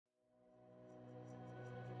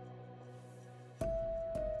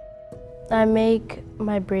I make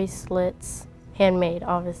my bracelets, handmade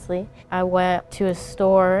obviously. I went to a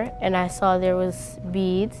store and I saw there was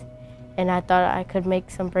beads and I thought I could make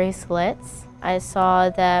some bracelets. I saw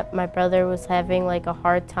that my brother was having like a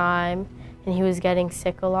hard time and he was getting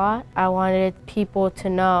sick a lot. I wanted people to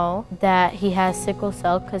know that he has sickle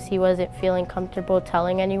cell because he wasn't feeling comfortable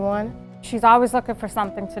telling anyone. She's always looking for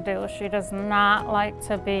something to do. She does not like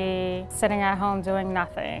to be sitting at home doing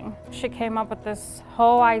nothing. She came up with this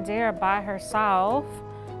whole idea by herself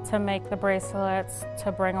to make the bracelets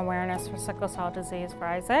to bring awareness for sickle cell disease for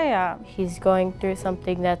Isaiah. He's going through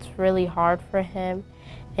something that's really hard for him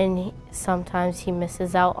and sometimes he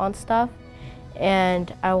misses out on stuff.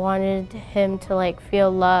 And I wanted him to like feel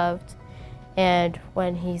loved, and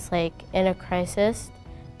when he's like in a crisis,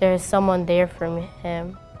 there's someone there for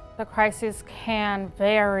him. The crises can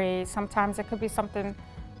vary. Sometimes it could be something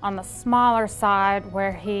on the smaller side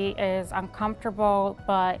where he is uncomfortable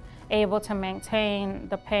but able to maintain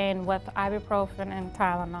the pain with ibuprofen and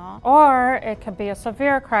Tylenol. Or it could be a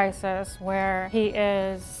severe crisis where he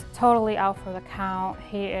is totally out for the count.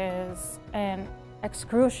 He is in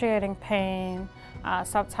excruciating pain.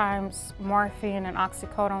 Sometimes morphine and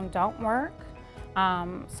oxycodone don't work.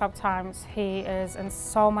 Sometimes he is in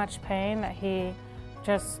so much pain that he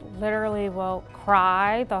just literally will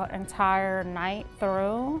cry the entire night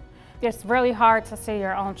through. It's really hard to see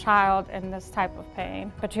your own child in this type of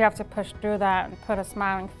pain, but you have to push through that and put a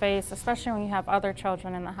smiling face, especially when you have other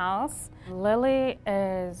children in the house. Lily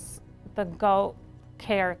is the GOAT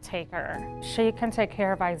caretaker. She can take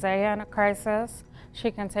care of Isaiah in a crisis. She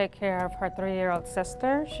can take care of her 3-year-old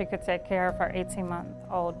sister. She could take care of her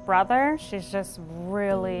 18-month-old brother. She's just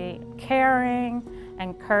really caring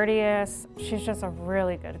and courteous. She's just a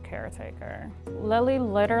really good caretaker. Lily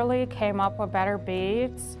literally came up with better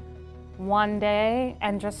beads one day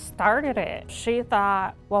and just started it. She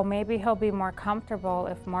thought, well, maybe he'll be more comfortable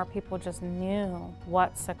if more people just knew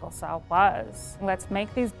what sickle cell was. Let's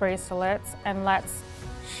make these bracelets and let's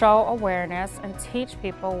show awareness and teach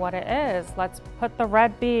people what it is. Let's put the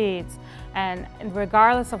red beads, and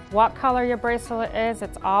regardless of what color your bracelet is,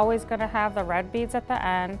 it's always going to have the red beads at the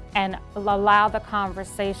end, and allow the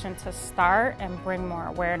conversation to start and bring more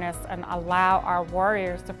awareness and allow our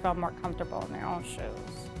warriors to feel more comfortable in their own shoes.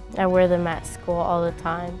 I wear them at school all the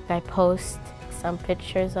time. I post some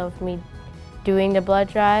pictures of me doing the blood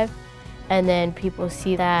drive, and then people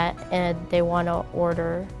see that and they want to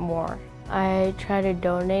order more. I try to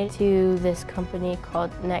donate to this company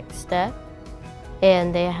called Next Step,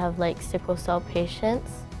 and they have like sickle cell patients,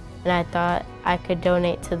 and I thought I could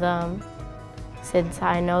donate to them since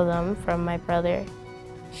I know them from my brother.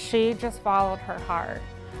 She just followed her heart,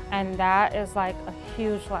 and that is like a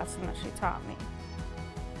huge lesson that she taught me.